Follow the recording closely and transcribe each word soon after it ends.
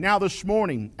Now this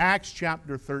morning, Acts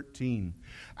chapter 13.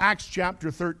 Acts chapter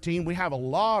 13, we have a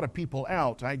lot of people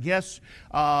out. I guess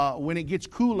when it gets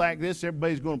cool like this,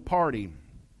 everybody's going to party.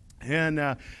 And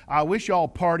I wish y'all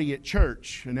party at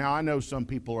church. Now, I know some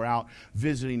people are out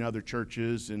visiting other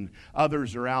churches, and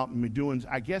others are out and doing,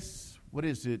 I guess, what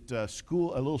is it, a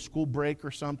little school break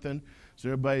or something? So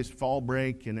everybody's fall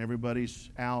break and everybody's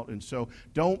out. And so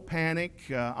don't panic.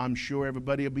 I'm sure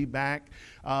everybody will be back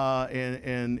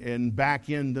and back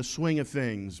in the swing of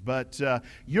things. But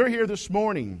you're here this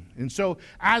morning. And so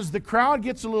as the crowd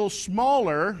gets a little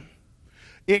smaller,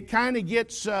 it kind of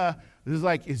gets... It's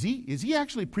like, is he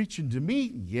actually preaching to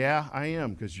me? Yeah, I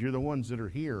am, because you're the ones that are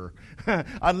here.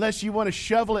 Unless you want to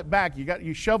shovel it back.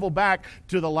 You shovel back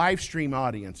to the live stream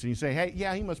audience. And you say, hey,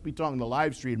 yeah, he must be talking to the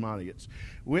live stream audience.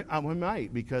 We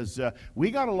might, because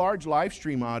we got a large live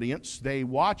stream audience. They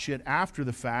watch it after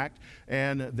the fact,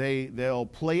 and they'll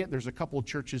play it. There's a couple of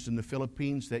churches in the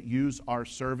Philippines that use our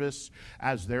service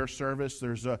as their service.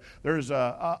 There's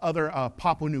other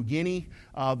Papua New Guinea.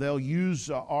 They'll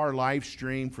use our live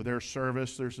stream for their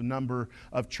service. There's a number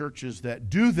of churches that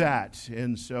do that.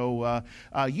 And so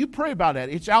you pray about that.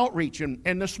 It's outreach.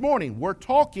 And this morning we're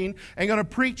talking and going to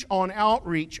preach on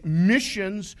outreach,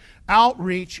 missions,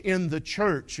 outreach in the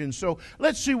church. And so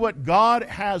let's see what God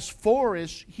has for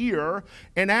us here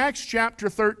in Acts chapter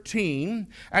 13.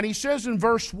 And he says in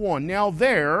verse 1, now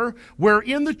there were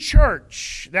in the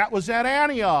church that was at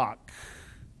Antioch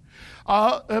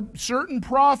certain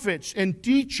prophets and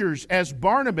teachers as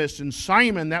Barnabas and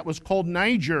Simon that was called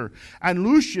Niger, and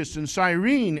Lucius and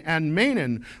Cyrene and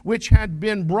Manaen, which had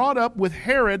been brought up with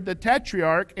Herod the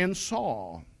Tetrarch and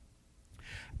Saul.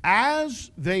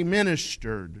 As they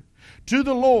ministered to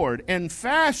the Lord and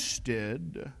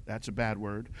fasted, that's a bad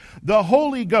word, the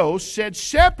Holy Ghost said,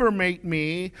 separate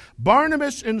me,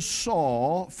 Barnabas and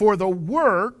Saul, for the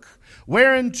work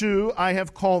whereunto I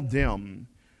have called them.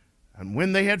 And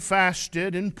when they had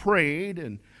fasted and prayed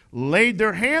and laid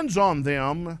their hands on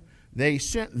them, they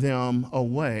sent them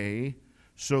away.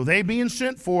 So they, being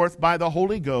sent forth by the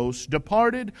Holy Ghost,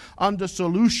 departed unto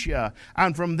Seleucia,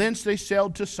 and from thence they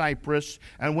sailed to Cyprus.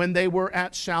 And when they were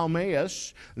at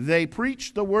Salmaeus, they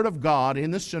preached the word of God in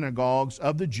the synagogues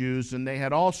of the Jews, and they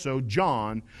had also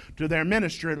John to their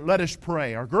minister. Let us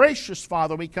pray. Our gracious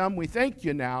Father, we come, we thank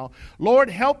you now. Lord,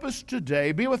 help us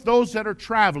today. Be with those that are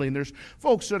traveling. There's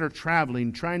folks that are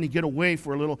traveling, trying to get away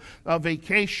for a little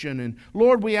vacation. And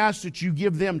Lord, we ask that you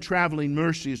give them traveling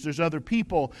mercies. There's other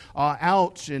people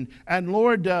out. And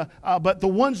Lord, but the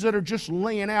ones that are just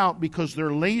laying out because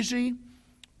they're lazy,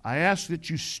 I ask that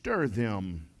you stir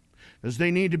them as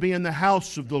they need to be in the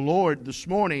house of the Lord this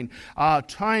morning.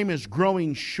 Time is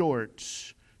growing short.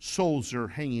 Souls are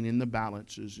hanging in the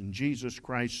balances. In Jesus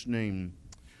Christ's name,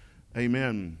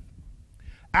 amen.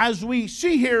 As we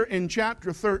see here in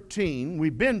chapter 13,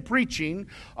 we've been preaching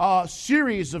a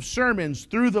series of sermons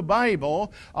through the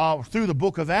Bible, through the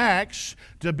book of Acts,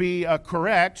 to be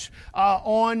correct,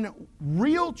 on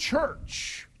real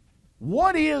church.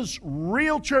 What is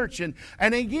real church? And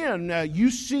again, you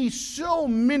see so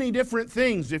many different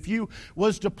things. If you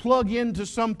was to plug into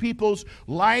some people's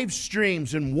live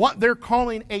streams and what they're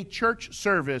calling a church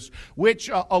service,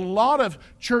 which a lot of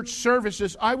church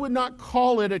services, I would not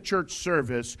call it a church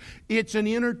service. It's an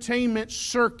entertainment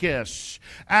circus.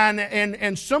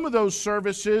 And some of those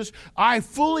services, I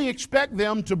fully expect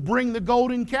them to bring the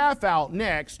golden calf out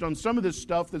next on some of this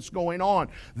stuff that's going on.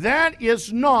 That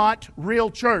is not real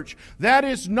church. That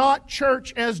is not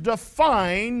church as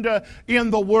defined in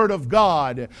the Word of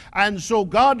God. And so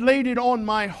God laid it on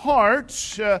my heart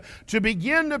to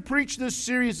begin to preach this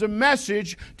series of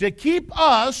message to keep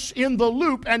us in the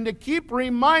loop and to keep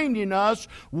reminding us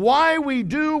why we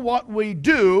do what we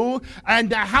do and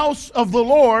the house of the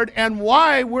Lord and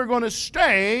why we're going to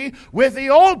stay with the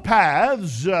old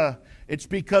paths. It's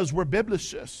because we're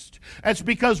biblicists. It's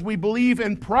because we believe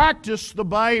and practice the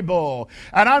Bible.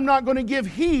 And I'm not going to give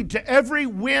heed to every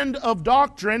wind of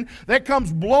doctrine that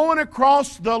comes blowing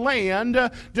across the land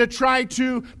to try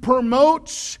to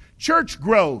promote church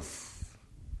growth.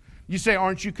 You say,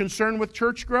 aren't you concerned with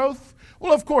church growth?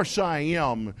 Well, of course I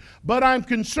am. But I'm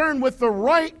concerned with the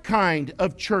right kind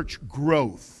of church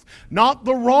growth. Not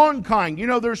the wrong kind. You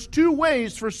know, there's two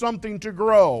ways for something to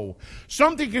grow.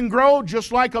 Something can grow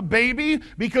just like a baby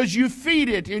because you feed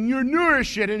it and you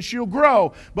nourish it and she'll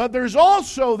grow. But there's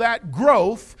also that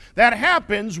growth that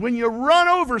happens when you run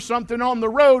over something on the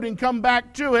road and come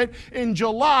back to it in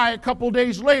July a couple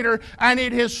days later and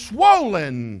it has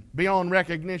swollen beyond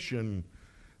recognition.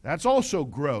 That's also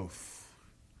growth.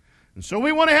 And so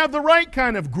we want to have the right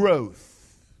kind of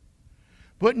growth.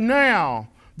 But now,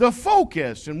 the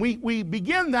focus. And we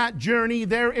begin that journey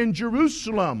there in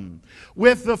Jerusalem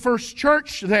with the first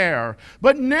church there.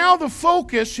 But now the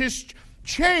focus has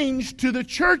changed to the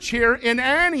church here in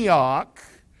Antioch.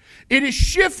 It is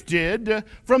shifted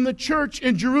from the church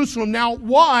in Jerusalem. Now,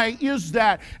 why is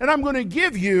that? And I'm going to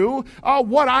give you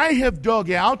what I have dug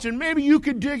out, and maybe you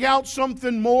could dig out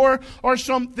something more or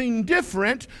something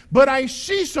different, but I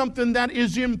see something that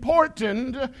is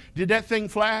important. Did that thing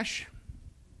flash?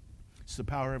 It's the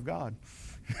power of God.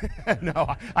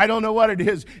 No, I don't know what it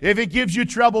is. If it gives you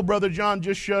trouble, Brother John,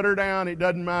 just shut her down. It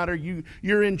doesn't matter.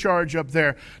 You're in charge up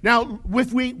there. Now,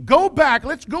 let's go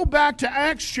back to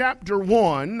Acts chapter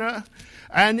 1.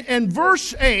 And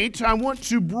verse 8, I want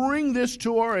to bring this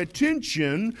to our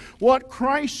attention, what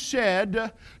Christ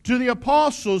said to the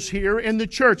apostles here in the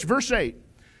church. Verse 8.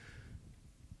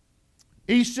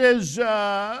 He says,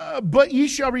 but ye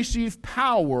shall receive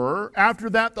power. After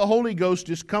that the Holy Ghost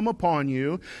is come upon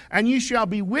you, and ye shall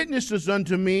be witnesses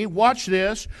unto me, watch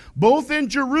this, both in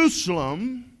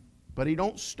Jerusalem, but he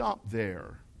don't stop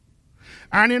there,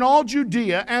 and in all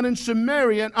Judea, and in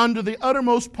Samaria, and unto the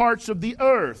uttermost parts of the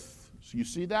earth. So you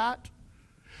see that?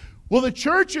 Well, the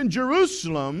church in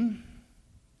Jerusalem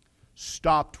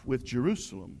stopped with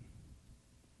Jerusalem.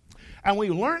 And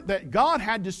we learned that God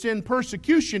had to send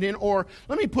persecution in, or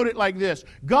let me put it like this.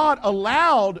 God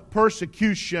allowed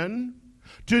persecution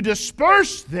to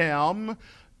disperse them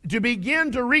to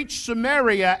begin to reach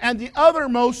Samaria and the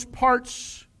othermost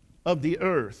parts of the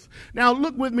earth. Now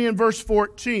look with me in verse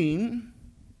 14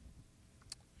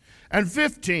 and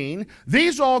 15.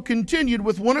 These all continued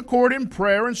with one accord in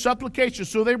prayer and supplication.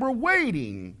 So they were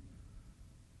waiting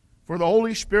for the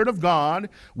Holy Spirit of God,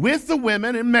 with the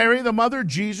women, and Mary, the mother of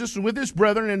Jesus, and with his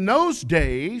brethren. In those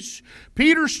days,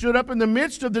 Peter stood up in the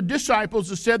midst of the disciples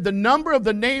and said, the number of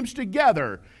the names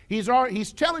together. He's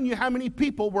telling you how many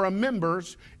people were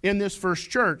members in this first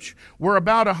church. Were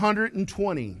about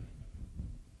 120.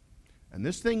 And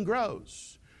this thing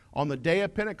grows. On the day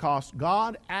of Pentecost,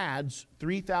 God adds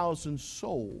 3,000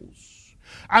 souls.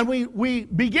 And we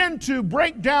begin to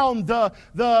break down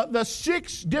the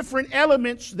 6 different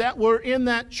elements that were in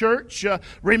that church.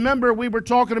 Remember, we were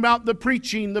talking about the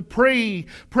preaching, the praying,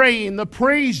 the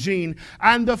praising,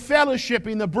 and the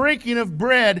fellowshipping, the breaking of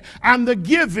bread, and the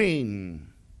giving.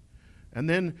 And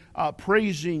then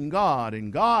praising God.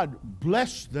 And God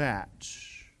blessed that.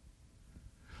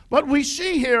 But we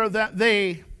see here that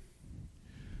they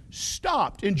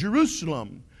stopped in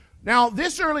Jerusalem. Now,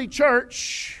 this early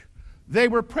church, they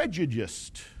were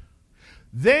prejudiced.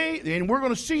 And we're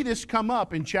going to see this come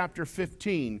up in chapter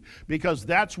 15, because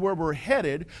that's where we're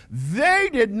headed. They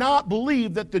did not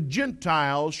believe that the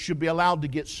Gentiles should be allowed to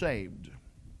get saved.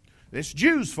 This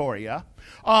Jews for you.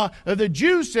 The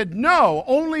Jews said, no,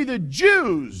 only the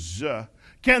Jews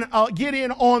can get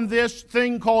in on this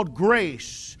thing called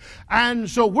grace. And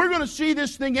so we're going to see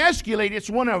this thing escalate.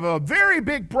 It's one of a very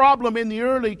big problem in the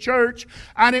early church,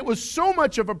 and it was so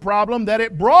much of a problem that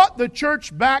it brought the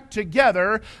church back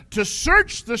together to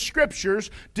search the Scriptures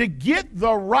to get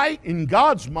the right, in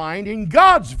God's mind, in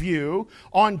God's view,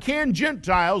 on can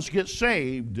Gentiles get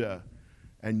saved.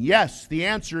 And yes, the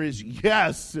answer is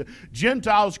yes.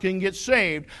 Gentiles can get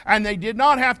saved. And they did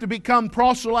not have to become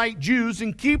proselyte Jews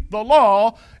and keep the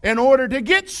law in order to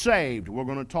get saved. We're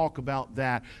going to talk about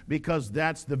that, because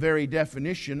that's the very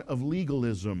definition of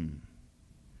legalism.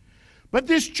 But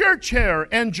this church here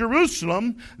in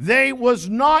Jerusalem, they was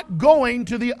not going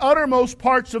to the uttermost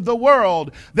parts of the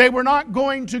world. They were not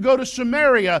going to go to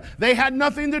Samaria. They had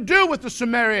nothing to do with the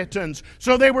Samaritans.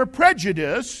 So they were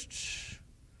prejudiced.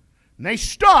 And they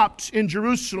stopped in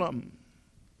Jerusalem.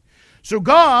 So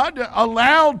God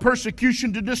allowed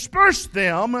persecution to disperse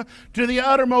them to the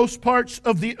uttermost parts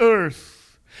of the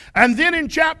earth. And then in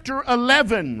chapter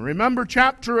 11, remember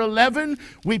chapter 11?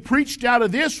 We preached out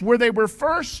of this, where they were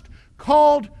first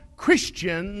called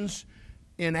Christians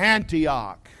in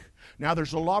Antioch. Now,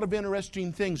 there's a lot of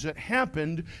interesting things that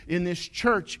happened in this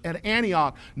church at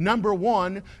Antioch. Number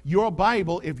one, your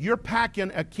Bible, if you're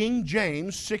packing a King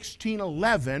James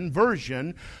 1611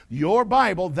 version, your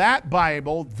Bible, that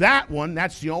one,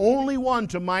 that's the only one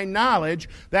to my knowledge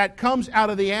that comes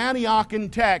out of the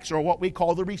Antiochian text, or what we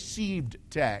call the received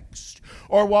text,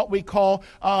 or what we call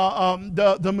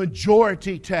the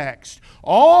majority text.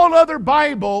 All other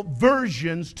Bible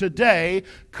versions today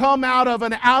come out of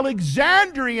an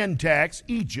Alexandrian text,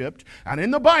 Egypt, and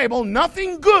in the Bible,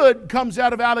 nothing good comes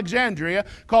out of Alexandria,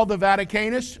 called the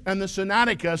Vaticanus and the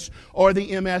Sinaiticus, or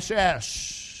the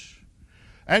MSS.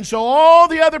 And so all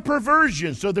the other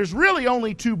perversions, so there's really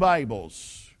only 2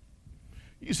 Bibles.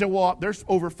 You say, well, there's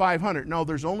over 500. No,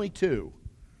 there's only 2.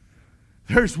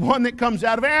 There's one that comes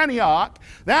out of Antioch.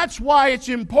 That's why it's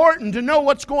important to know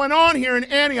what's going on here in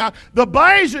Antioch. The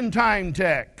Byzantine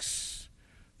text,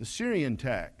 the Syrian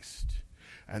text.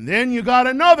 And then you got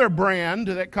another brand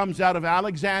that comes out of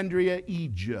Alexandria,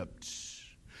 Egypt.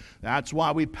 That's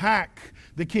why we pack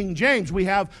the King James. We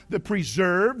have the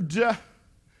preserved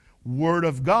Word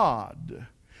of God.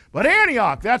 But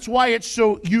Antioch, that's why it's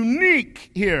so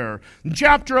unique here. In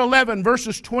chapter 11,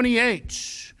 verses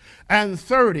 28 and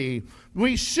 30,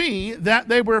 we see that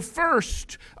they were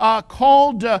first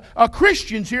called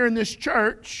Christians here in this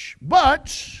church.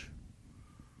 But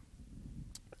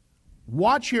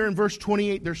watch here in verse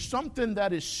 28, there's something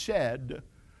that is said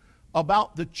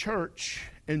about the church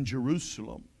in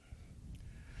Jerusalem.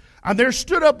 And there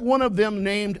stood up one of them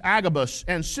named Agabus,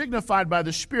 and signified by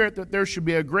the Spirit that there should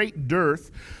be a great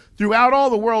dearth throughout all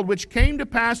the world, which came to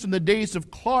pass in the days of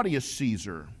Claudius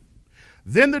Caesar.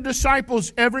 Then the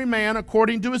disciples, every man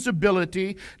according to his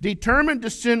ability, determined to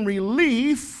send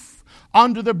relief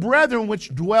unto the brethren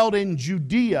which dwelt in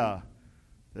Judea.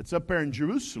 That's up there in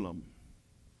Jerusalem.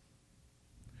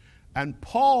 And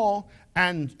Paul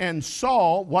and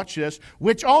Saul, watch this,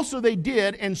 which also they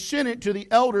did, and sent it to the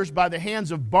elders by the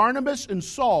hands of Barnabas and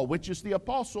Saul, which is the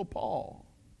Apostle Paul.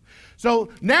 So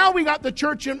now we got the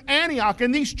church in Antioch,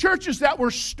 and these churches that were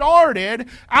started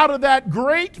out of that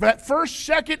first,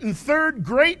 second, and third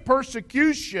great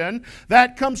persecution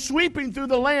that comes sweeping through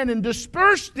the land and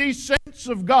dispersed these saints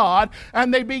of God,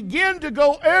 and they begin to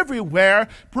go everywhere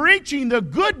preaching the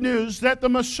good news that the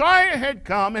Messiah had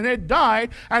come and had died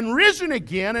and risen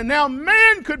again, and now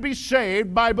man could be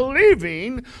saved by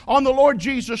believing on the Lord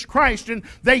Jesus Christ. And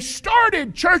they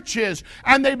started churches,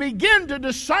 and they began to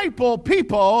disciple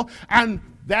people, and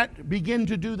that begin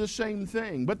to do the same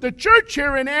thing. But the church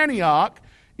here in Antioch,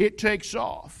 it takes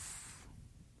off.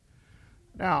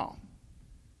 Now,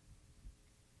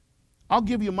 I'll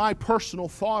give you my personal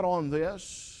thought on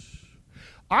this.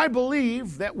 I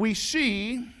believe that we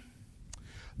see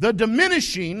the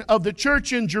diminishing of the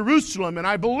church in Jerusalem, and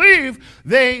I believe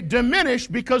they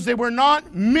diminished because they were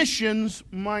not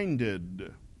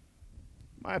missions-minded.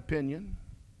 My opinion.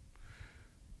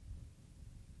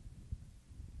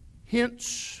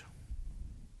 Hence,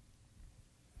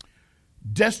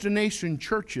 destination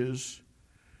churches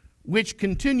which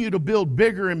continue to build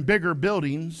bigger and bigger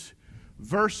buildings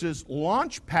versus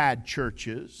launch pad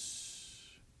churches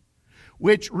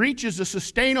which reaches a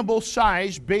sustainable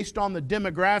size based on the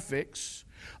demographics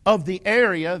of the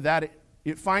area that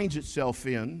it finds itself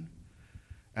in,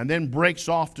 and then breaks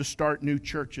off to start new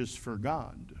churches for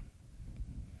God.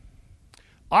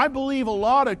 I believe a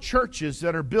lot of churches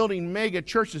that are building mega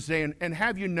churches today, and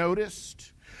have you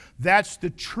noticed that's the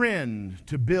trend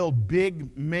to build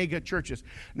big mega churches.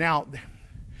 Now,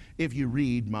 if you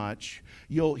read much,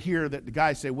 you'll hear that the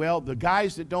guys say, well, the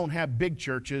guys that don't have big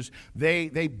churches,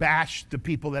 they bash the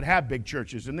people that have big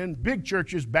churches. And then big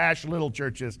churches bash little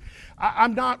churches.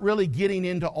 I'm not really getting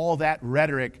into all that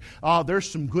rhetoric. There's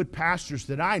some good pastors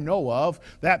that I know of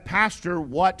that pastor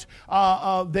what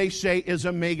they say is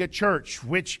a mega church,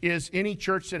 which is any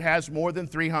church that has more than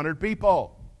 300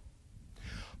 people.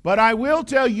 But I will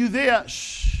tell you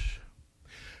this.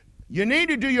 You need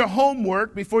to do your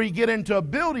homework before you get into a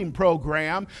building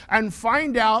program and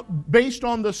find out, based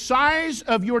on the size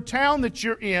of your town that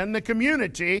you're in, the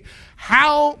community,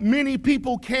 how many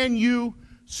people can you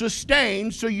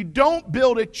sustain so you don't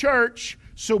build a church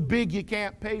so big you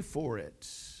can't pay for it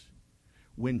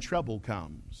when trouble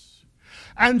comes.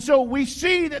 And so we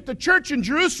see that the church in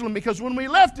Jerusalem, because when we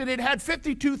left it, it had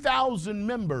 52,000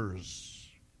 members.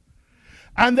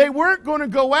 And they weren't going to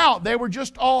go out. They were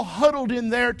just all huddled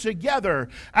in there together.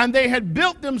 And they had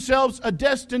built themselves a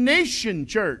destination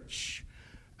church.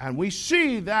 And we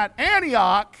see that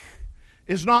Antioch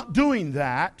is not doing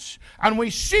that. And we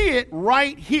see it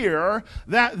right here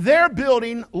that they're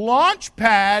building launch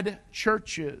pad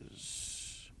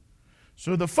churches.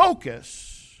 So the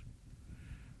focus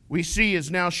we see is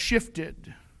now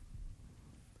shifted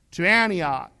to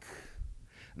Antioch.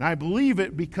 And I believe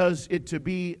it because it to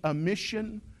be a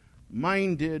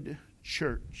mission-minded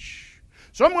church.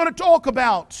 So I'm going to talk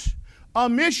about a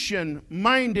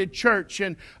mission-minded church.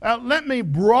 And let me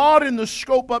broaden the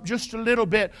scope up just a little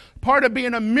bit. Part of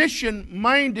being a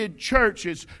mission-minded church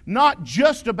is not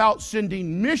just about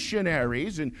sending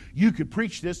missionaries, and you could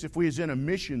preach this if we was in a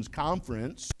missions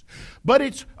conference, but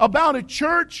it's about a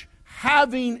church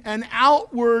having an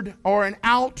outward or an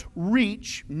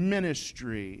outreach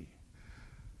ministry.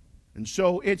 And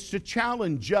so it's to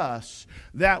challenge us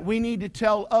that we need to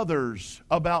tell others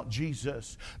about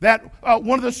Jesus. That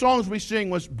one of the songs we sing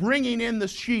was bringing in the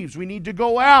sheaves. We need to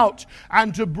go out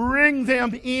and to bring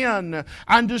them in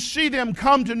and to see them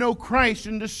come to know Christ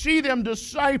and to see them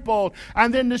discipled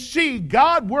and then to see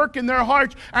God work in their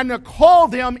hearts and to call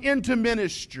them into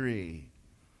ministry.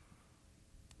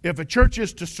 If a church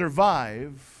is to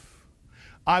survive,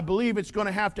 I believe it's going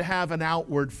to have an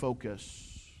outward focus.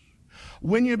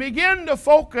 When you begin to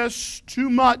focus too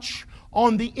much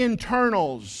on the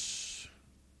internals,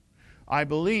 I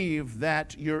believe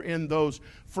that you're in those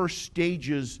first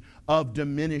stages of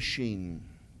diminishing.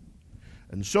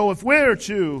 And so if we're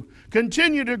to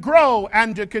continue to grow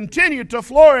and to continue to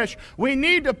flourish, we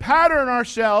need to pattern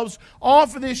ourselves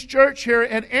off of this church here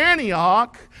at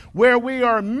Antioch, where we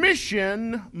are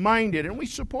mission-minded, and we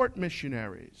support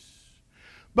missionaries.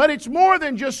 But it's more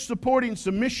than just supporting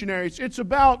some missionaries. It's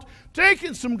about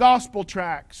taking some gospel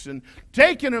tracts and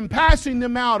taking them, passing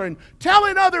them out, and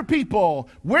telling other people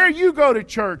where you go to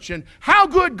church and how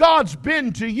good God's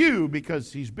been to you,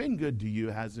 because He's been good to you,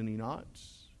 hasn't He not?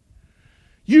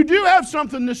 You do have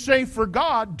something to say for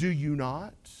God, do you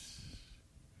not?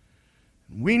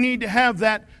 We need to have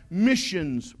that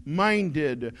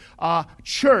missions-minded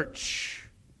church.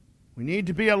 We need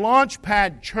to be a launch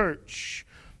pad church.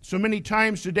 So many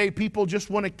times today, people just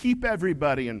want to keep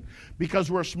everybody. And because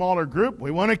we're a smaller group,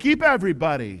 we want to keep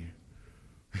everybody.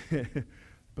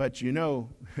 But you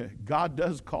know, God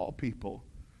does call people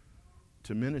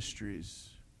to ministries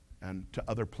and to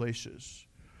other places.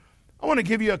 I want to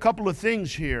give you a couple of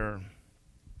things here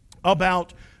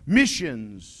about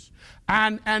missions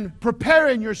and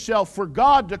preparing yourself for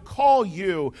God to call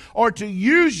you or to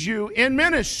use you in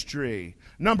ministry.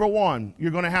 Number one,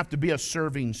 you're going to have to be a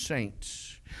serving saint.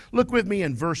 Look with me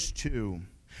in verse 2.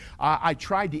 I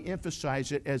tried to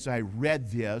emphasize it as I read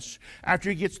this. After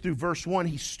he gets through verse 1,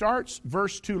 he starts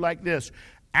verse 2 like this.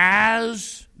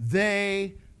 As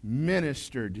they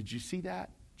ministered. Did you see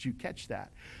that? Did you catch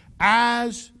that?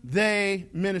 As they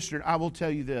ministered. I will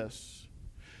tell you this.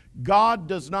 God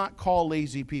does not call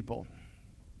lazy people.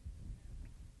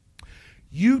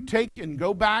 You take and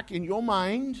go back in your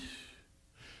mind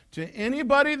to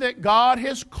anybody that God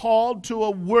has called to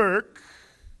a work,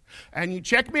 and you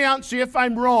check me out and see if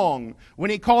I'm wrong. When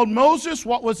He called Moses,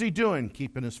 what was he doing?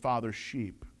 Keeping his father's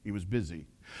sheep. He was busy.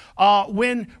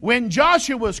 When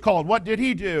Joshua was called, what did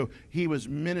he do? He was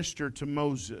minister to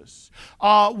Moses.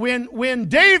 When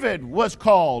David was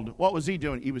called, what was he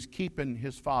doing? He was keeping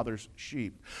his father's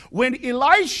sheep. When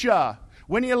Elijah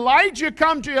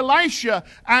come to Elisha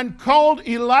and called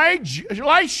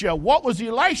Elisha, what was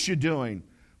Elisha doing?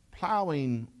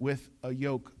 Plowing with a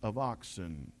yoke of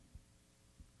oxen.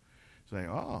 Say,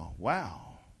 oh, wow.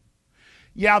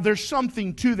 Yeah, there's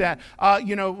something to that.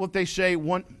 You know what they say,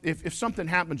 if something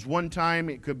happens one time,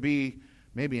 it could be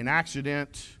maybe an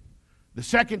accident. The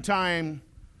second time,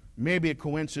 maybe a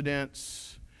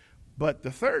coincidence. But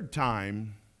the third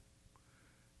time,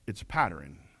 it's a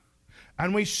pattern.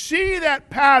 And we see that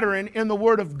pattern in the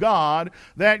Word of God,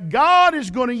 that God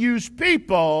is going to use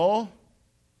people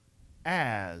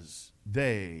as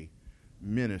they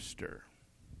minister.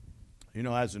 You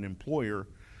know, as an employer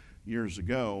years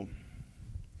ago,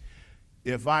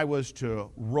 if I was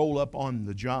to roll up on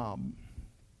the job,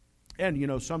 and you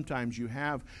know, sometimes you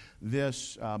have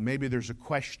this, maybe there's a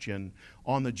question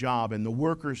on the job, and the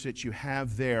workers that you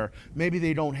have there, maybe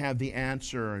they don't have the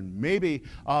answer, and maybe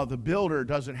the builder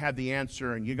doesn't have the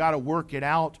answer, and you got to work it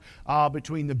out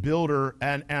between the builder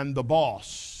and the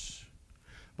boss.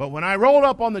 But when I roll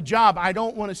up on the job, I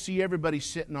don't want to see everybody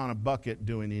sitting on a bucket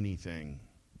doing anything.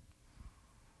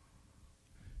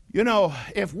 You know,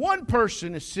 if one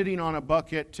person is sitting on a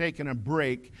bucket taking a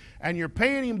break and you're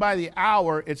paying him by the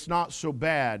hour, it's not so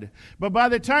bad. But by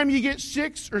the time you get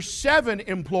 6 or 7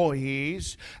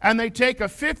 employees and they take a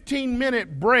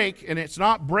 15-minute break and it's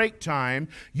not break time,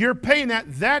 you're paying that.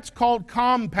 That's called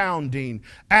compounding.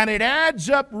 And it adds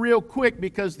up real quick,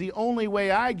 because the only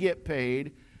way I get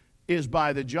paid is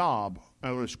by the job,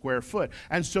 or a square foot.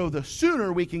 And so the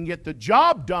sooner we can get the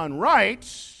job done right,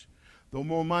 the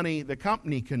more money the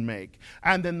company can make.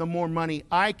 And then the more money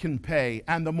I can pay,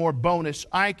 and the more bonus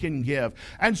I can give.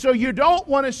 And so you don't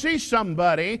want to see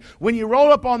somebody, when you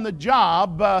roll up on the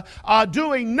job,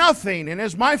 doing nothing. And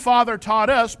as my father taught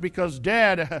us, because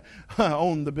Dad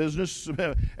owned the business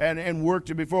and worked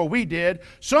it before we did,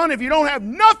 son, if you don't have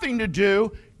nothing to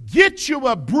do, get you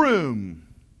a broom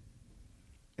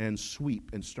and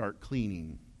sweep and start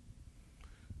cleaning.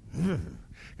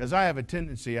 Because I have a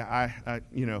tendency,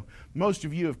 most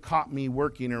of you have caught me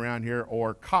working around here,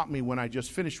 or caught me when I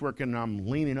just finished working and I'm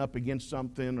leaning up against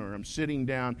something, or I'm sitting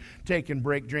down, taking a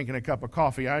break, drinking a cup of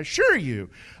coffee. I assure you,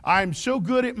 I'm so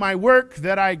good at my work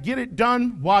that I get it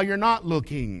done while you're not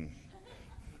looking.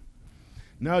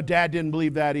 No, Dad didn't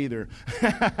believe that either.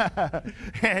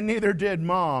 And neither did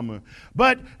Mom.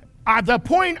 But the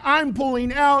point I'm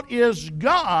pulling out is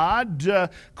God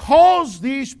calls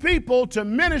these people to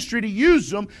ministry, to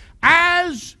use them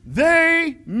as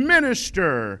they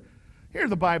minister. Here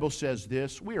the Bible says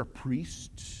this: we are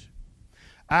priests.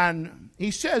 And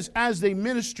he says, as they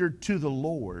ministered to the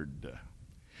Lord.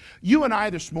 You and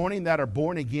I this morning that are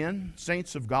born again,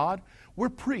 saints of God, we're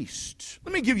priests.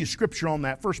 Let me give you scripture on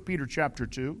that. 1 Peter chapter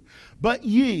 2. But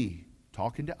ye,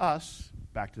 talking to us,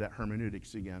 back to that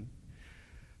hermeneutics again,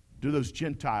 to those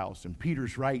Gentiles, and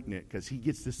Peter's writing it because he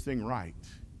gets this thing right.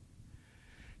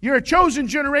 You're a chosen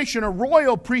generation, a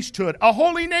royal priesthood, a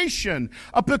holy nation,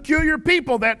 a peculiar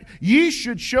people, that ye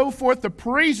should show forth the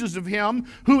praises of him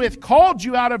who hath called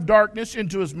you out of darkness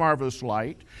into his marvelous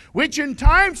light, which in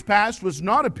times past was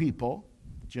not a people,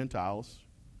 Gentiles,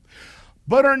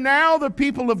 but are now the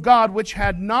people of God, which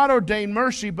had not ordained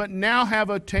mercy, but now have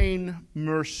attained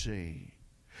mercy.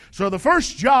 So the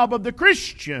first job of the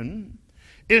Christian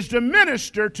is to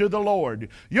minister to the Lord.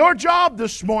 Your job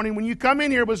this morning when you come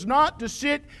in here was not to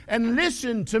sit and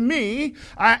listen to me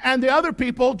and the other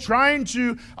people trying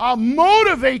to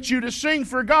motivate you to sing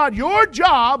for God. Your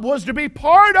job was to be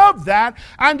part of that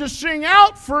and to sing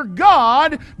out for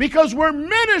God, because we're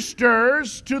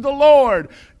ministers to the Lord.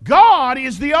 God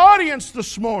is the audience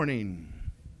this morning.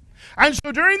 And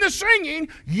so during the singing,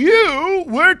 you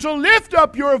were to lift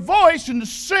up your voice and to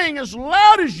sing as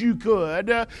loud as you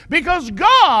could, because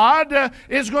God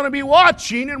is going to be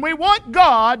watching, and we want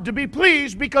God to be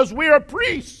pleased because we are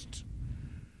priests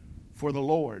for the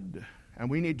Lord. And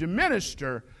we need to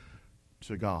minister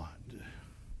to God.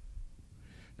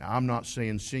 Now, I'm not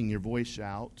saying sing your voice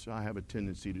out. I have a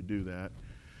tendency to do that.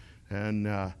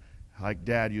 And like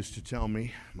Dad used to tell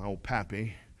me, my old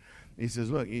pappy, he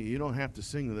says, look, you don't have to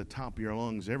sing to the top of your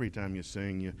lungs every time you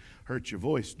sing. You hurt your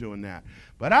voice doing that.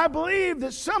 But I believe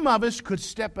that some of us could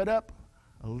step it up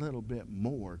a little bit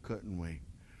more, couldn't we?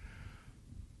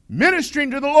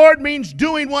 Ministering to the Lord means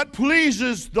doing what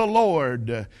pleases the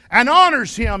Lord and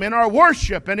honors him in our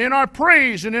worship and in our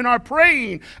praise and in our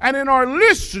praying and in our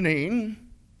listening,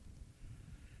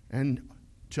 and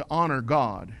to honor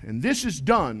God. And this is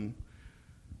done.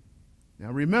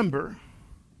 Now remember,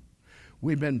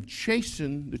 we've been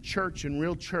chasing the church and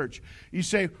real church. You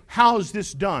say, how is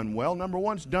this done? Well, number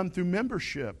one, it's done through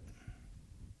membership.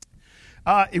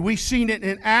 We've seen it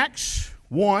in Acts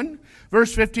 1,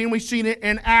 verse 15. We've seen it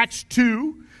in Acts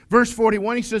 2, verse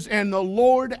 41. He says, and the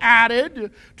Lord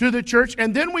added to the church.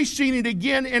 And then we've seen it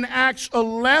again in Acts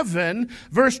 11,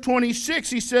 verse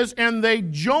 26. He says, and they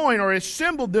joined or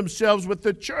assembled themselves with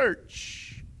the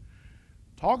church.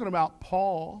 Talking about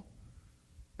Paul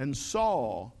and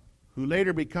Saul, who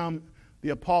later become the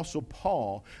Apostle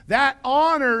Paul. That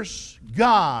honors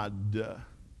God.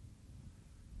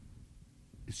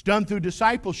 It's done through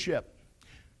discipleship.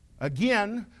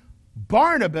 Again,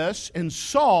 Barnabas and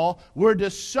Saul were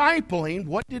discipling.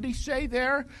 What did he say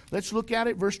there? Let's look at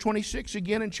it. Verse 26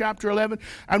 again in chapter 11.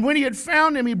 And when he had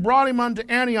found him, he brought him unto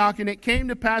Antioch. And it came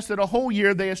to pass that a whole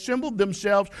year they assembled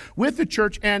themselves with the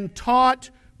church and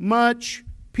taught much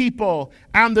people.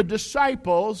 And the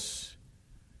disciples,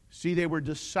 see, they were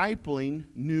discipling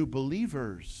new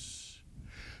believers.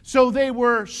 So they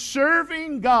were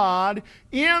serving God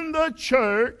in the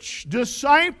church,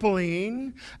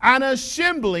 discipling and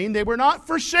assembling. They were not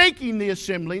forsaking the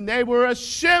assembling. They were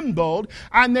assembled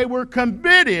and they were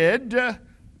committed a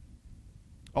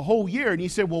whole year. And he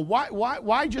said, well,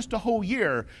 why just a whole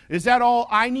year? Is that all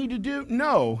I need to do?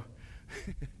 No.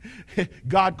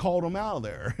 God called them out of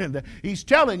there. He's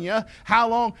telling you how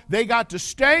long they got to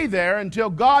stay there until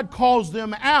God calls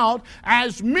them out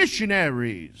as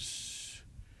missionaries.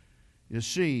 You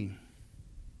see,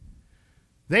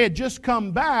 they had just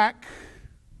come back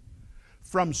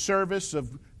from service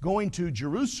of going to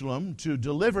Jerusalem to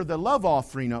deliver the love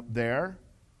offering up there.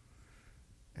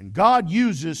 And God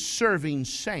uses serving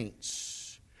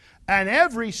saints. And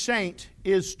every saint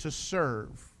is to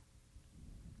serve.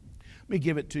 Let me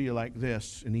give it to you like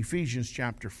this. In Ephesians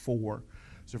chapter 4,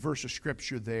 there's a verse of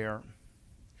scripture there.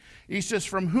 He says,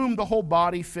 from whom the whole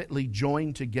body fitly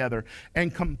joined together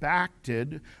and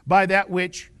compacted by that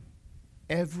which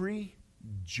every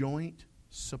joint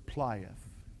supplieth.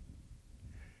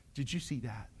 Did you see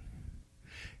that?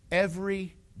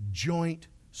 Every joint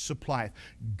supplieth.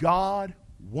 God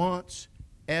wants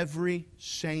every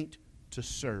saint to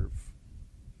serve.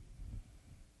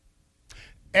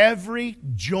 Every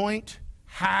joint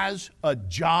has a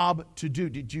job to do.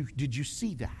 Did you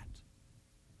see that?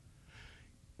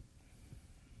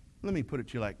 Let me put it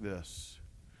to you like this.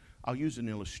 I'll use an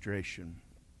illustration.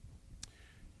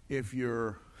 If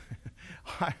you're,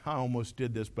 I almost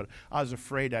did this, but I was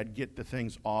afraid I'd get the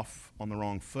things off on the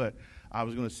wrong foot. I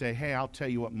was going to say, hey, I'll tell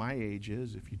you what my age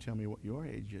is if you tell me what your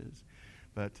age is.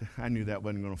 But I knew that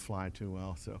wasn't going to fly too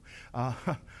well. So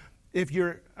if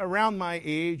you're around my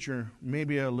age or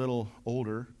maybe a little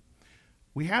older,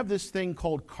 we have this thing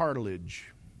called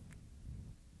cartilage.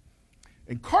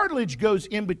 And cartilage goes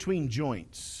in between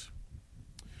joints.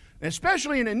 And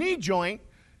especially in a knee joint,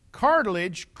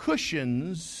 cartilage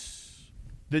cushions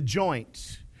the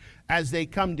joints as they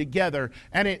come together,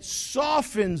 and it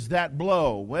softens that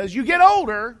blow. Well, as you get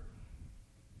older,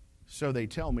 so they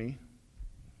tell me,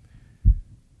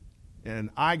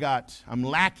 and I'm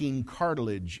lacking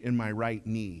cartilage in my right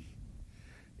knee.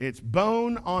 It's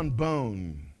bone on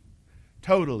bone,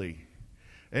 totally.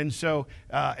 And so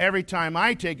every time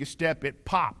I take a step, it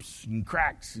pops and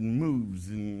cracks and moves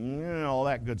and all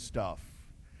that good stuff.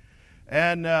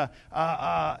 And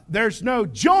there's no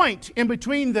joint in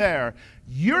between there.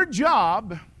 Your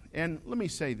job, and let me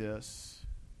say this.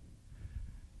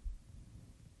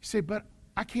 You say, but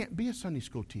I can't be a Sunday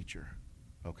school teacher.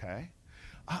 Okay.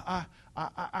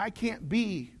 I can't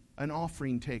be an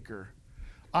offering taker.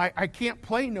 I can't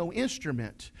play no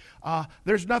instrument.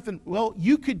 There's nothing. Well,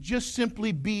 you could just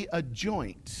simply be a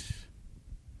joint.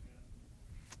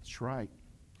 That's right.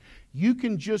 You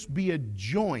can just be a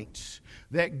joint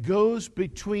that goes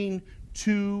between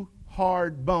two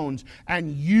hard bones.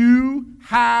 And you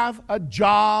have a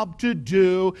job to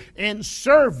do in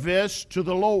service to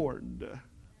the Lord.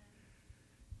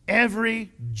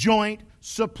 Every joint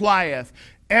supplieth.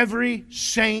 Every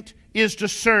saint is to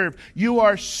serve. You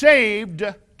are saved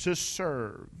to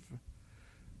serve.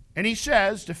 And he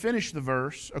says, to finish the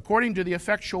verse, according to the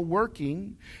effectual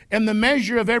working and the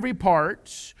measure of every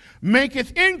part,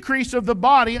 maketh increase of the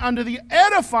body unto the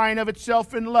edifying of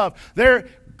itself in love.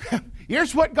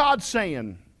 Here's what God's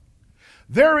saying.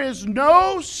 There is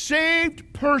no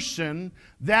saved person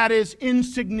that is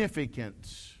insignificant.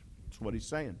 That's what he's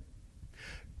saying.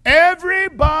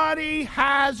 Everybody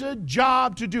has a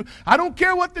job to do. I don't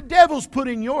care what the devil's put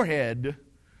in your head,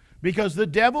 because the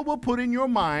devil will put in your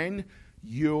mind,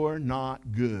 you're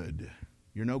not good.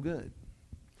 You're no good.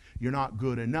 You're not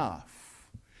good enough.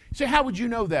 You say, how would you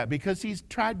know that? Because he's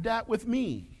tried that with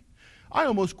me. I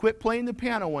almost quit playing the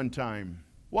piano one time.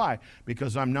 Why?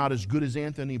 Because I'm not as good as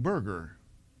Anthony Berger.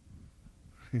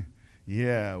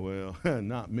 Yeah, well,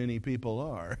 not many people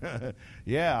are.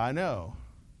 Yeah, I know.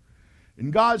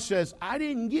 And God says, I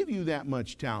didn't give you that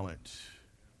much talent.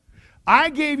 I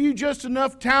gave you just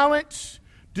enough talent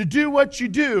to do what you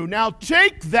do. Now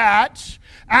take that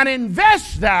and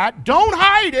invest that. Don't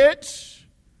hide it.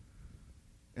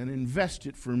 And invest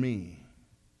it for me.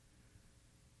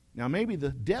 Now maybe the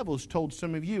devil's told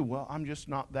some of you, well, I'm just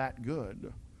not that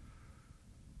good.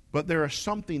 But there is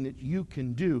something that you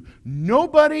can do.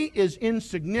 Nobody is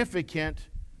insignificant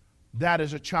that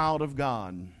is a child of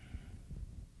God.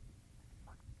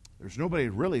 There's nobody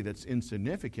really that's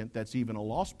insignificant that's even a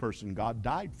lost person. God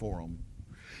died for them.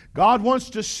 God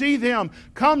wants to see them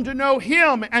come to know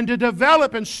Him and to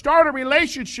develop and start a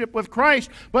relationship with Christ.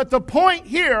 But the point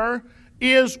here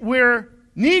is we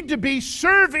need to be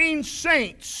serving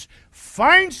saints.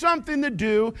 Find something to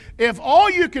do. If all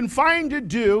you can find to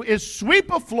do is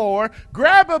sweep a floor,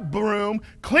 grab a broom,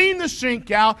 clean the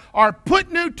sink out, or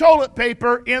put new toilet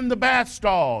paper in the bath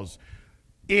stalls,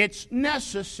 it's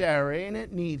necessary and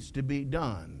it needs to be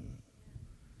done.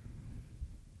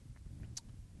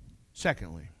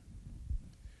 Secondly,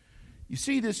 you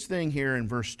see this thing here in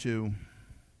verse 2. It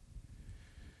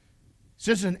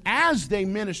says, and as they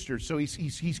ministered, so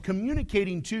he's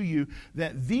communicating to you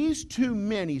that these two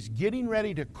men he's getting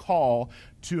ready to call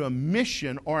to a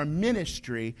mission or a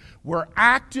ministry were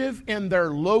active in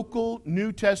their local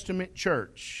New Testament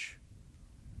church.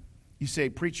 You say,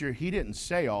 preacher, he didn't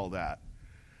say all that.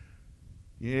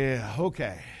 Yeah,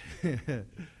 okay.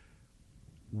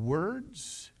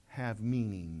 Words have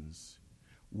meanings.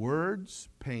 Words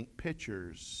paint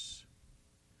pictures.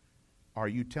 Are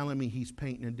you telling me he's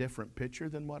painting a different picture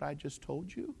than what I just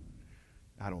told you?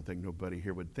 I don't think nobody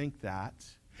here would think that.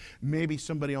 Maybe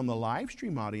somebody on the live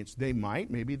stream audience, they might.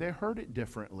 Maybe they heard it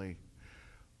differently.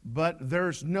 But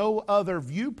there's no other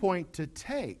viewpoint to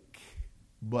take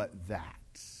but that.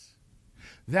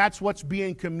 That's what's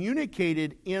being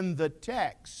communicated in the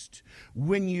text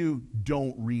when you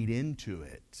don't read into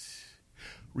it.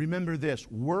 Remember this,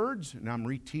 words, and I'm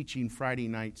reteaching Friday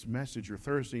night's message or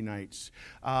Thursday night's,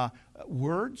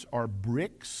 words are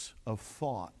bricks of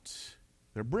thought.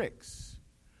 They're bricks.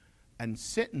 And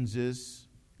sentences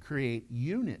create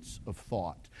units of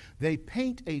thought. They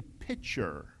paint a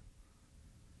picture.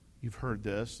 You've heard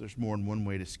this. There's more than one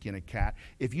way to skin a cat.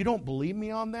 If you don't believe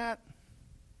me on that,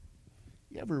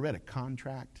 you ever read a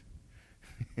contract?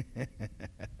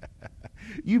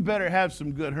 You better have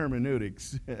some good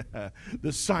hermeneutics.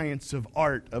 The science of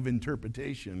art of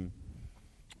interpretation.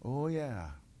 Oh, yeah.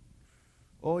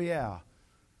 Oh, yeah.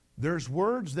 There's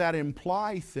words that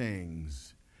imply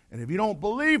things. And if you don't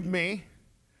believe me,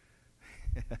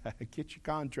 get your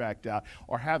contract out,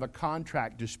 or have a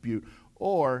contract dispute,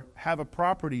 or have a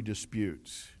property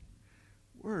dispute.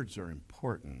 Words are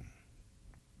important.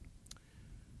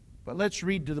 But let's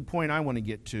read to the point I want to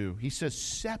get to. He says,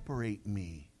 separate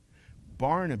me,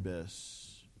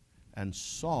 Barnabas and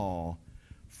Saul,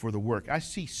 for the work. I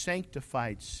see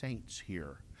sanctified saints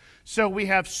here. So we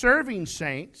have serving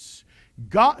saints,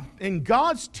 God, and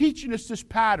God's teaching us this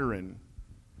pattern.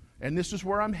 And this is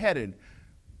where I'm headed.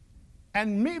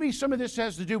 And maybe some of this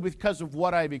has to do with because of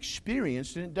what I've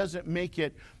experienced, and it doesn't make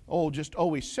it, just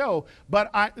always so.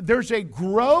 But there's a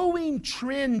growing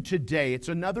trend today. It's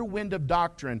another wind of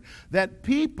doctrine that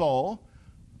people,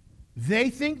 they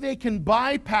think they can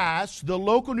bypass the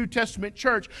local New Testament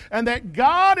church, and that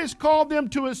God has called them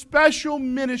to a special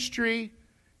ministry,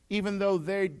 even though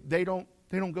they don't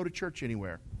go to church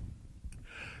anywhere.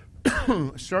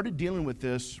 I started dealing with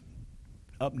this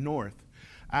up north.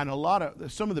 And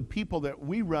some of the people that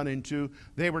we run into,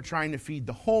 they were trying to feed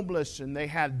the homeless, and they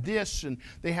had this and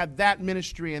they had that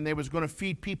ministry, and they was going to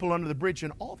feed people under the bridge,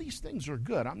 and all these things are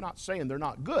good. I'm not saying they're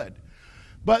not good.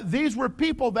 But these were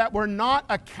people that were not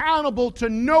accountable to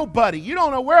nobody. You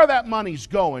don't know where that money's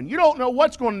going. You don't know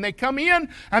what's going on. They come in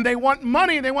and they want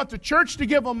money, and they want the church to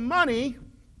give them money,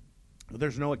 but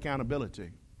there's no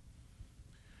accountability.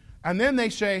 And then they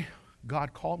say,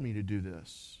 God called me to do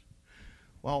this.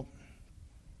 Well,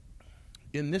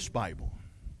 in this Bible,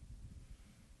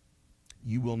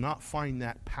 you will not find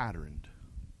that patterned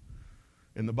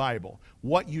in the Bible.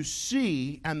 What you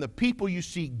see and the people you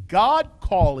see God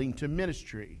calling to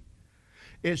ministry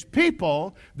is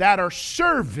people that are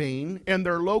serving in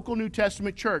their local New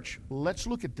Testament church. Let's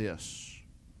look at this.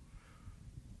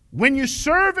 When you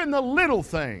serve in the little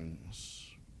things,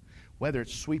 whether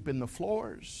it's sweeping the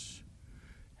floors,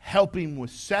 helping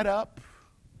with setup,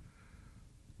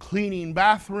 cleaning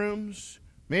bathrooms,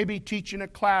 maybe teaching a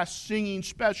class, singing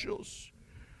specials,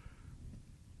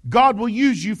 God will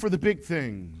use you for the big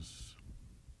things.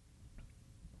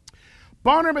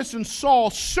 Barnabas and Saul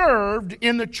served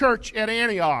in the church at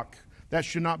Antioch. That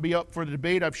should not be up for the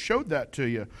debate. I've showed that to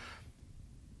you.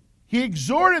 He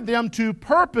exhorted them to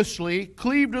purposely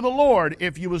cleave to the Lord.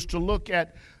 If you was to look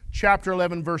at chapter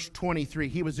 11, verse 23,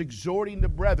 he was exhorting the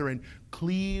brethren,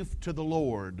 cleave to the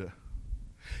Lord.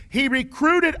 He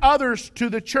recruited others to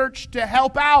the church to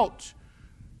help out.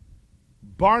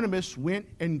 Barnabas went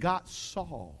and got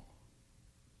Saul,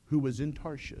 who was in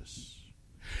Tarshish.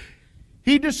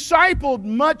 He discipled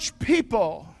much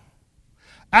people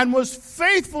and was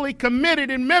faithfully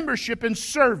committed in membership and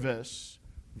service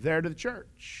there to the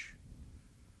church.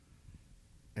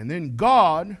 And then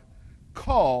God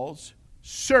calls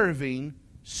serving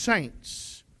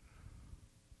saints.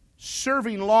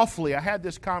 Serving lawfully. I had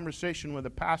this conversation with a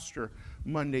pastor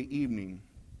Monday evening.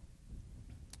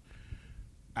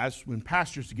 As when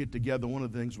pastors get together, one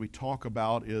of the things we talk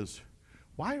about is,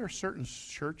 why are certain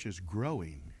churches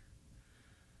growing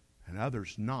and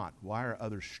others not? Why are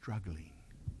others struggling?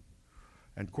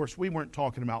 And of course, we weren't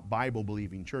talking about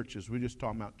Bible-believing churches. We were just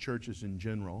talking about churches in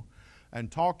general.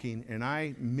 And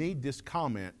I made this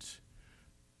comment,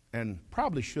 and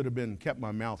probably should have kept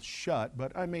my mouth shut,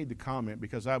 but I made the comment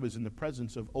because I was in the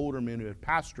presence of older men who had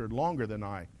pastored longer than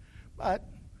I. But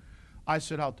I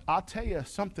said, I'll tell you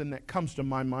something that comes to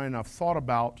my mind, I've thought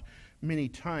about many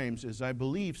times, is I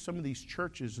believe some of these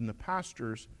churches and the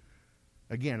pastors,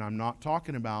 again, I'm not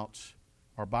talking about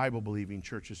our Bible-believing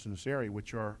churches in this area,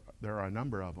 there are a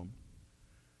number of them.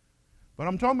 But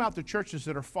I'm talking about the churches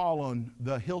that are following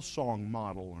the Hillsong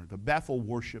model or the Bethel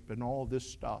worship and all this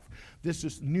stuff. This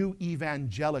is new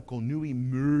evangelical, new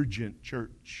emergent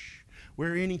church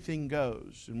where anything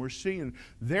goes. And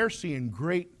they're seeing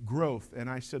great growth. And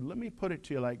I said, let me put it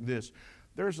to you like this.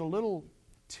 There's a little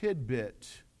tidbit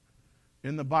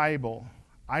in the Bible.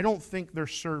 I don't think they're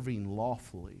serving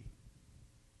lawfully.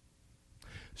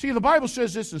 See, the Bible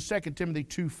says this in 2 Timothy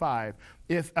 2:5.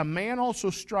 If a man also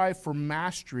strive for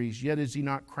masteries, yet is he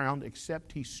not crowned,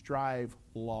 except he strive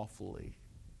lawfully.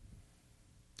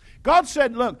 God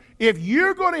said, look, if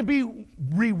you're going to be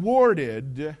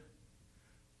rewarded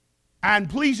and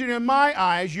pleasing in my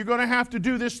eyes, you're going to have to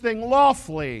do this thing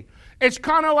lawfully. It's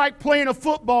kind of like playing a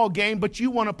football game, but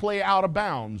you want to play out of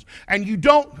bounds. And you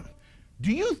don't.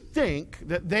 Do you think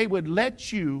that they would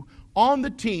let you on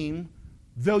the team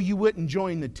though you wouldn't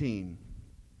join the team?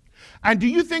 And do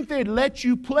you think they'd let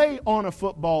you play on a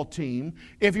football team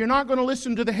if you're not going to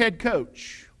listen to the head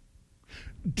coach?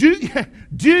 Do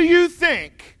you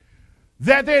think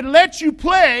that they'd let you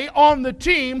play on the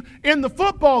team in the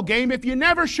football game if you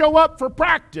never show up for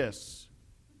practice?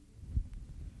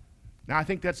 Now, I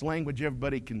think that's language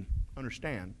everybody can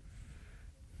understand.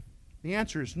 The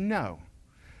answer is no.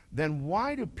 Then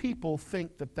why do people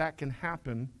think that that can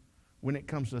happen when it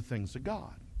comes to the things of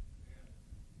God?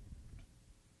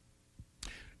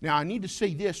 Now, I need to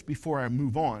say this before I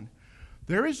move on.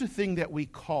 There is a thing that we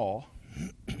call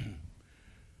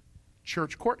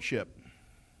church courtship.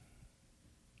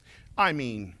 I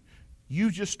mean, you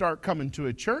just start coming to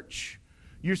a church.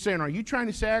 You're saying, are you trying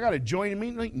to say I got to join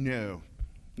immediately? No.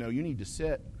 No, you need to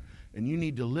sit and you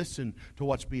need to listen to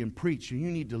what's being preached and you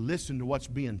need to listen to what's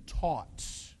being taught.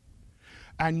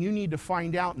 And you need to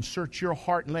find out and search your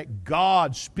heart and let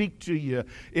God speak to you.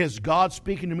 Is God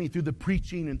speaking to me through the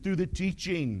preaching and through the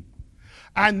teaching?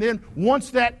 And then once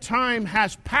that time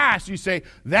has passed, you say,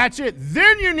 that's it.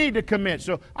 Then you need to commit.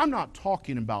 So I'm not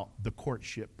talking about the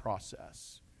courtship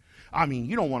process. I mean,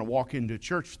 you don't want to walk into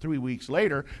church 3 weeks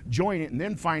later, join it, and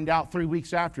then find out 3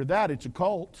 weeks after that it's a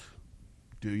cult.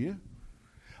 Do you?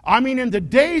 I mean, in the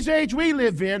day's age we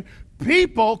live in,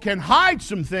 people can hide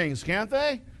some things, can't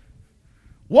they?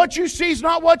 What you see is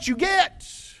not what you get.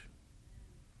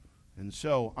 And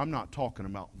so I'm not talking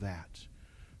about that.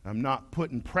 I'm not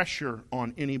putting pressure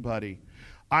on anybody.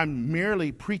 I'm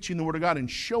merely preaching the Word of God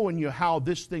and showing you how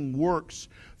this thing works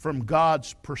from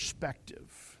God's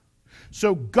perspective.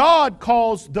 So God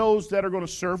calls those that are going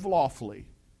to serve lawfully.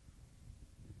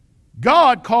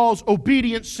 God calls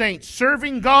obedient saints,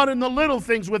 serving God in the little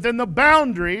things within the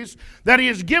boundaries that He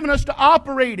has given us to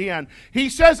operate in. He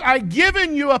says, I've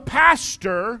given you a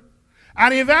pastor,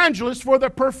 an evangelist for the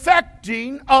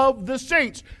perfecting of the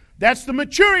saints. That's the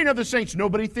maturing of the saints.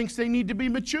 Nobody thinks they need to be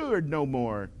matured no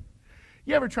more.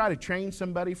 You ever try to train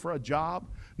somebody for a job?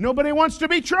 Nobody wants to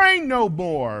be trained no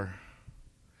more.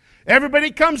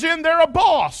 Everybody comes in, they're a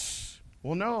boss.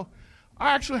 Well, no,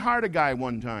 I actually hired a guy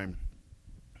one time.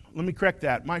 Let me correct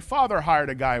that. My father hired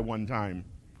a guy one time.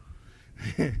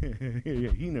 He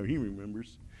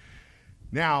remembers.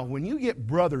 Now, when you get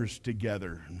brothers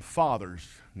together and fathers,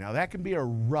 now that can be a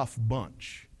rough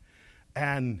bunch.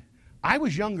 And I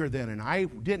was younger then, and I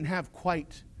didn't have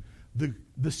quite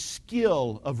the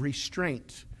skill of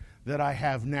restraint that I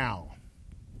have now.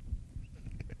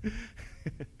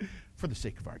 For the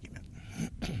sake of argument.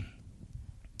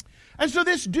 And so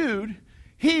this dude,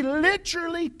 he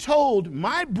literally told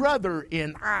my brother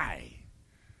and I,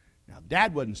 now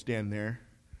Dad wasn't standing there,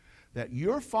 that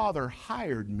your father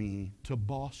hired me to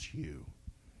boss you.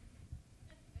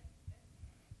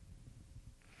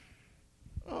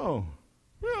 Oh,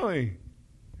 really?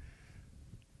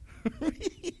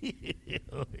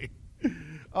 Really?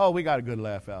 Oh, we got a good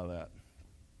laugh out of that.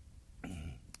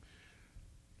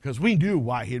 Because we knew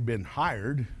why he'd been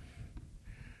hired.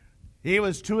 He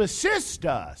was to assist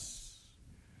us.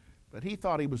 But he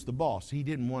thought he was the boss. He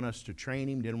didn't want us to train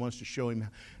him, didn't want us to show him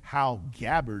how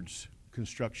Gabbard's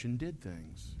construction did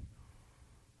things.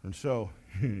 And so,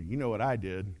 you know what I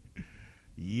did?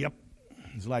 Yep.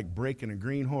 It's like breaking a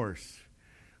green horse.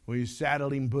 We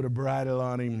saddled him, put a bridle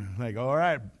on him, like, all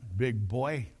right, big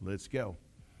boy, let's go.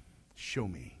 Show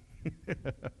me.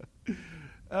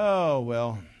 Oh,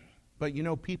 well. But you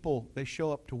know, people, they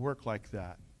show up to work like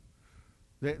that.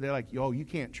 They're like, oh, you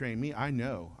can't train me. I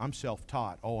know. I'm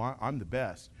self-taught. Oh, I'm the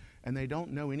best. And they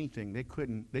don't know anything. They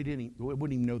wouldn't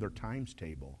even know their times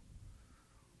table.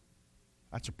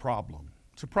 That's a problem.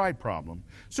 It's a pride problem.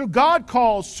 So God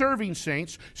calls serving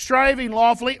saints, striving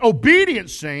lawfully, obedient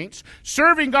saints,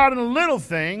 serving God in the little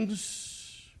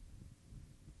things.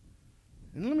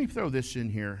 And let me throw this in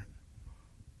here.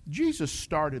 Jesus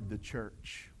started the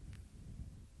church.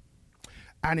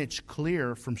 And it's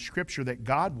clear from Scripture that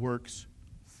God works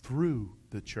through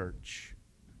the church.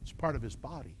 It's part of His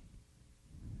body.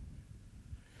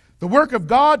 The work of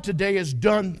God today is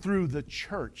done through the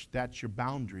church. That's your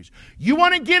boundaries. You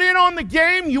want to get in on the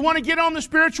game? You want to get on the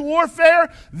spiritual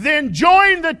warfare? Then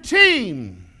join the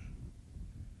team.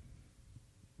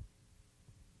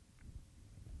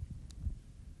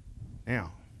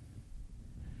 Now,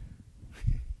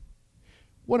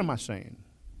 what am I saying?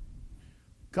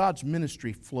 God's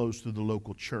ministry flows through the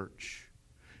local church.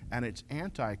 And it's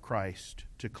antichrist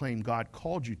to claim God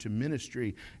called you to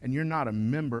ministry and you're not a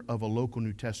member of a local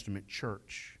New Testament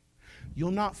church.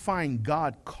 You'll not find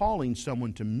God calling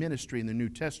someone to ministry in the New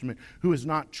Testament who is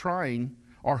not trying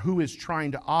or who is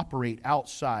trying to operate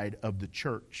outside of the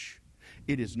church.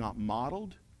 It is not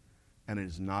modeled and it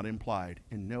is not implied.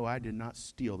 And no, I did not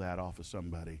steal that off of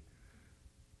somebody.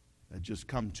 It just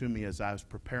come to me as I was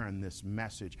preparing this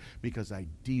message because I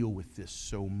deal with this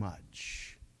so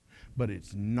much. But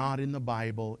it's not in the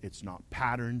Bible. It's not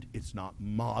patterned. It's not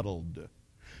modeled.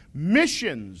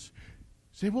 Missions.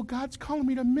 Say, well, God's calling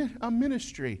me to a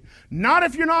ministry. Not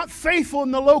if you're not faithful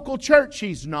in the local church,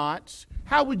 He's not.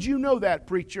 How would you know that,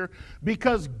 preacher?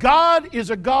 Because God is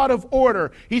a God of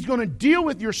order. He's going to deal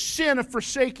with your sin of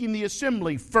forsaking the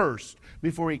assembly first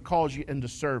before He calls you into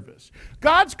service.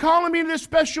 God's calling me to this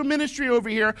special ministry over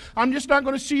here. I'm just not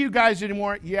going to see you guys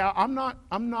anymore. Yeah, I'm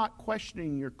not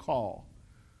questioning your call.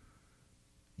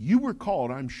 You were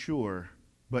called, I'm sure,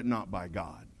 but not by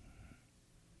God.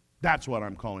 That's what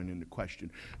I'm calling into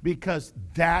question. Because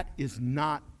that is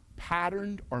not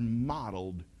patterned or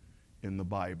modeled in the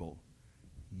Bible.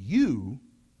 You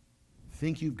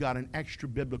think you've got an extra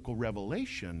biblical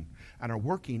revelation and are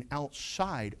working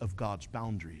outside of God's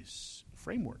boundaries,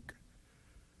 framework.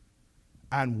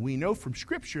 And we know from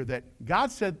Scripture that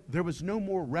God said there was no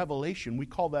more revelation. We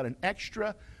call that an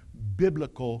extra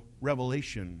biblical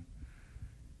revelation.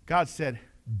 God said,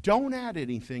 don't add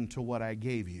anything to what I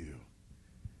gave you.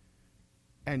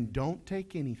 And don't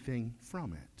take anything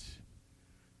from it.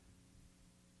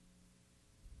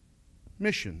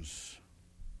 Missions.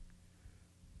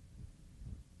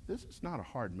 This is not a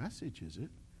hard message, is it?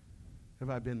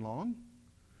 Have I been long?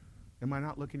 Am I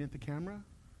not looking at the camera?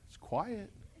 It's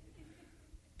quiet.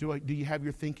 Do you have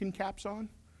your thinking caps on?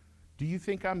 Do you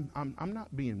think I'm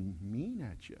not being mean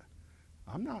at you?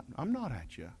 I'm not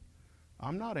at you.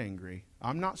 I'm not angry.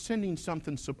 I'm not sending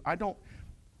something. I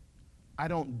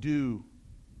don't do,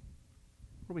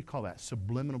 what do we call that?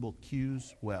 Subliminal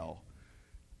cues? Well,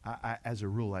 as a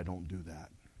rule, I don't do that.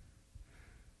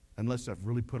 Unless I've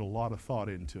really put a lot of thought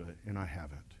into it, and I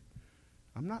haven't.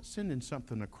 I'm not sending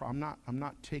something across. I'm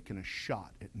not taking a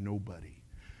shot at nobody.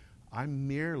 I'm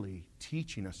merely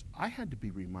teaching us. I had to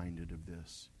be reminded of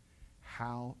this.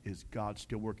 How is God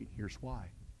still working? Here's why.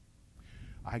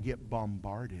 I get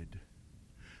bombarded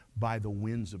by the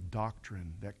winds of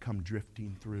doctrine that come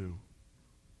drifting through.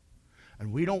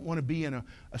 And we don't want to be in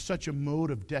such a mode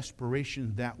of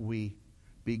desperation that we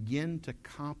begin to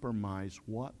compromise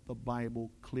what the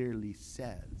Bible clearly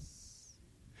says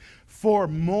for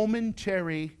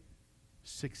momentary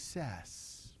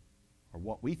success, or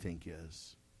what we think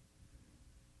is,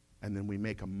 and then we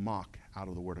make a mock out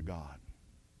of the Word of God.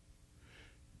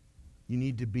 You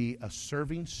need to be a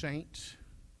serving saint,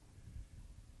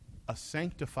 a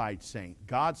sanctified saint.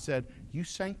 God said, you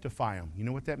sanctify them. You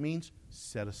know what that means?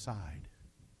 Set aside.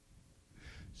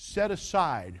 Set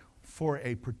aside for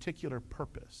a particular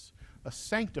purpose, a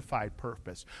sanctified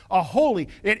purpose, a holy.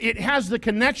 It has the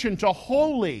connection to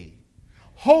holiness.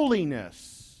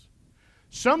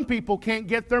 Some people can't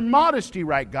get their modesty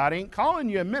right. God ain't calling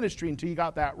you a ministry until you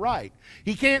got that right.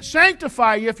 He can't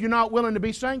sanctify you if you're not willing to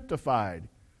be sanctified.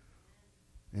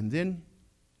 And then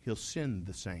He'll send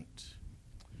the saint.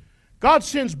 God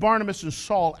sends Barnabas and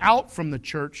Saul out from the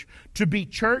church to be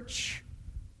church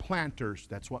planters.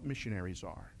 That's what missionaries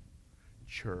are.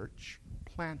 Church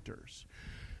planters.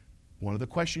 One of the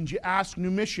questions you ask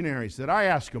new missionaries that I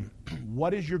ask them,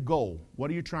 what is your goal? What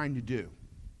are you trying to do?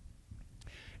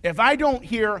 If I don't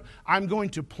hear I'm going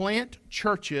to plant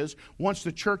churches, once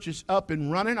the church is up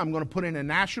and running, I'm going to put in a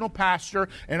national pastor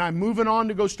and I'm moving on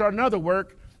to go start another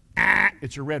work,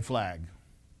 it's a red flag.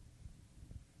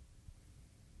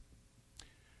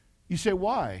 You say,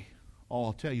 why? Oh,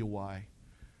 I'll tell you why.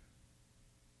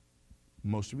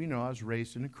 Most of you know I was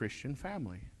raised in a Christian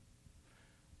family.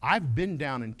 I've been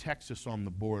down in Texas on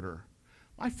the border.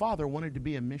 My father wanted to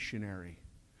be a missionary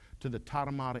to the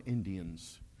Tarahumara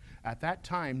Indians. At that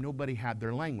time, nobody had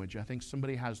their language. I think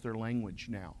somebody has their language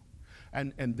now.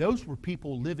 And those were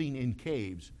people living in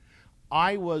caves.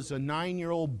 I was a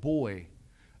 9-year-old boy,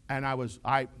 and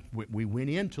we went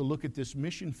in to look at this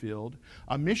mission field.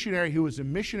 A missionary who was a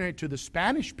missionary to the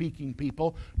Spanish-speaking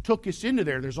people took us into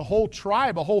there. There's a whole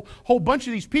tribe, a whole bunch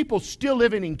of these people still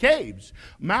living in caves.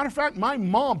 Matter of fact, my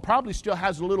mom probably still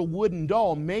has a little wooden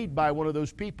doll made by one of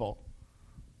those people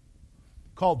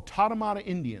called Tarahumara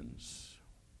Indians.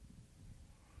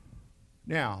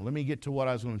 Now, let me get to what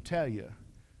I was going to tell you.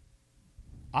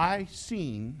 I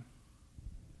seen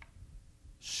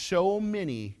so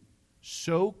many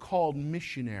so-called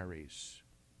missionaries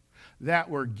that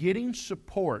were getting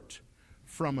support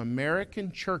from American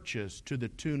churches to the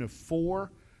tune of $4,000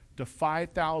 to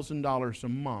 $5,000 a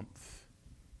month,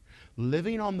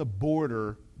 living on the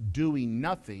border, doing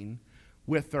nothing,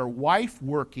 with their wife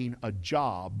working a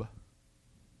job,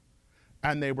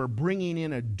 and they were bringing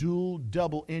in a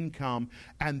double income,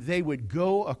 and they would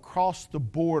go across the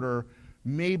border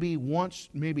maybe once,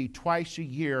 maybe twice a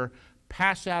year,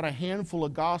 pass out a handful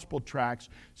of gospel tracts,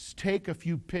 take a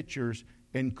few pictures,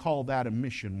 and call that a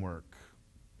mission work.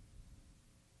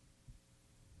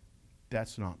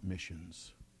 That's not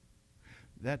missions.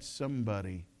 That's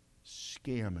somebody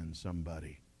scamming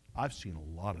somebody. I've seen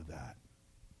a lot of that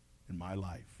in my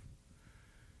life.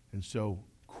 And so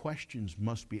questions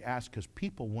must be asked, because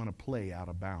people want to play out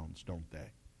of bounds, don't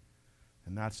they?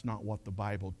 And that's not what the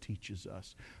Bible teaches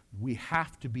us. We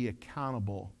have to be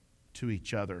accountable to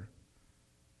each other.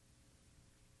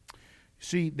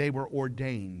 See, they were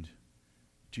ordained.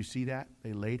 Did you see that?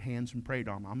 They laid hands and prayed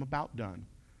on them. I'm about done.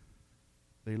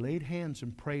 They laid hands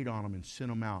and prayed on them and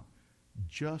sent them out,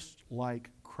 just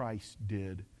like Christ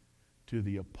did to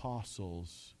the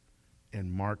apostles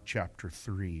in Mark chapter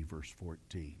 3, verse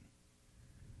 14.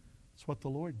 That's what the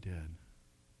Lord did.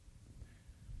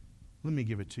 Let me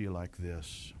give it to you like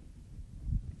this.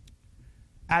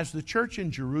 As the church in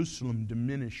Jerusalem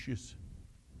diminishes,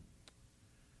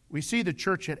 we see the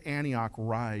church at Antioch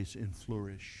rise and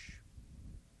flourish.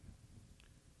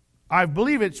 I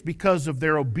believe it's because of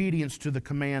their obedience to the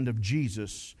command of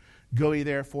Jesus, "Go ye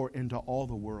therefore into all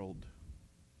the world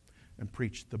and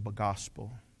preach the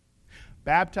gospel."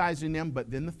 Baptizing them,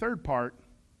 but then the third part,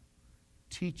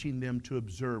 teaching them to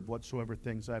observe whatsoever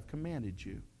things I've commanded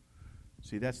you.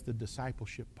 See, that's the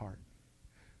discipleship part.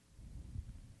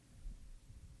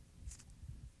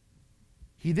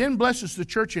 He then blesses the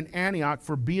church in Antioch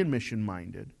for being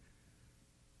mission-minded.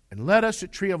 And let us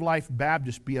at Tree of Life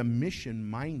Baptist be a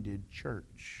mission-minded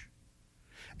church.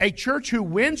 A church who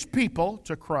wins people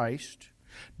to Christ,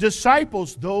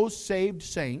 disciples those saved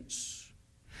saints,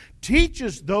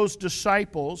 teaches those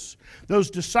discipled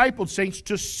saints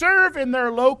to serve in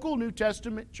their local New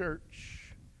Testament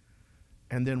church,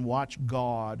 and then watch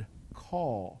God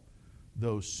call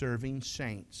those serving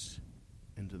saints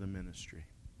into the ministry.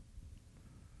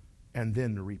 And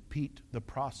then repeat the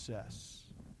process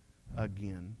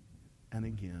again and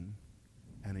again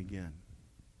and again.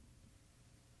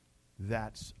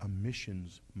 That's a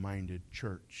missions-minded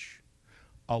church.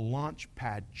 A launch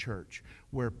pad church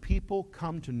where people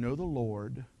come to know the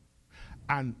Lord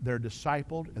and they're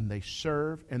discipled and they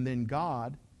serve, and then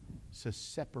God says,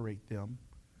 separate them.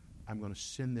 I'm going to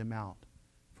send them out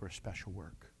for a special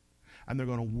work. And they're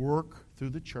going to work through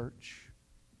the church,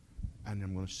 and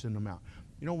I'm going to send them out.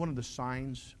 You know, one of the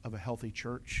signs of a healthy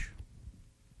church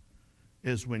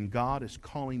is when God is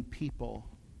calling people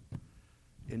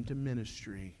into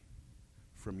ministry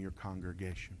from your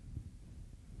congregation.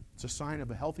 It's a sign of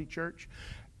a healthy church,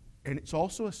 and it's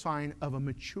also a sign of a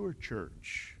mature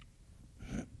church.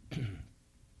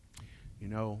 You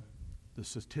know, the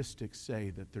statistics say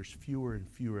that there's fewer and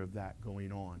fewer of that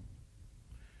going on.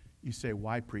 You say,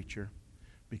 why, preacher?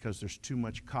 Because there's too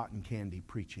much cotton candy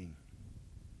preaching.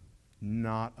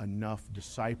 Not enough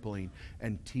discipling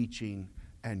and teaching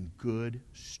and good,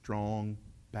 strong,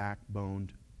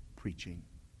 backboned preaching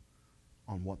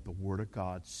on what the Word of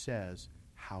God says,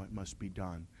 how it must be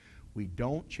done. We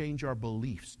don't change our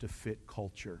beliefs to fit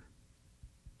culture.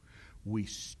 We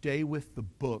stay with the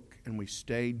book, and we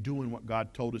stay doing what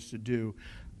God told us to do,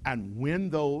 and win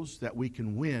those that we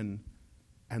can win,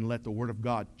 and let the Word of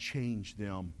God change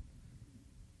them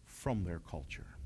from their culture.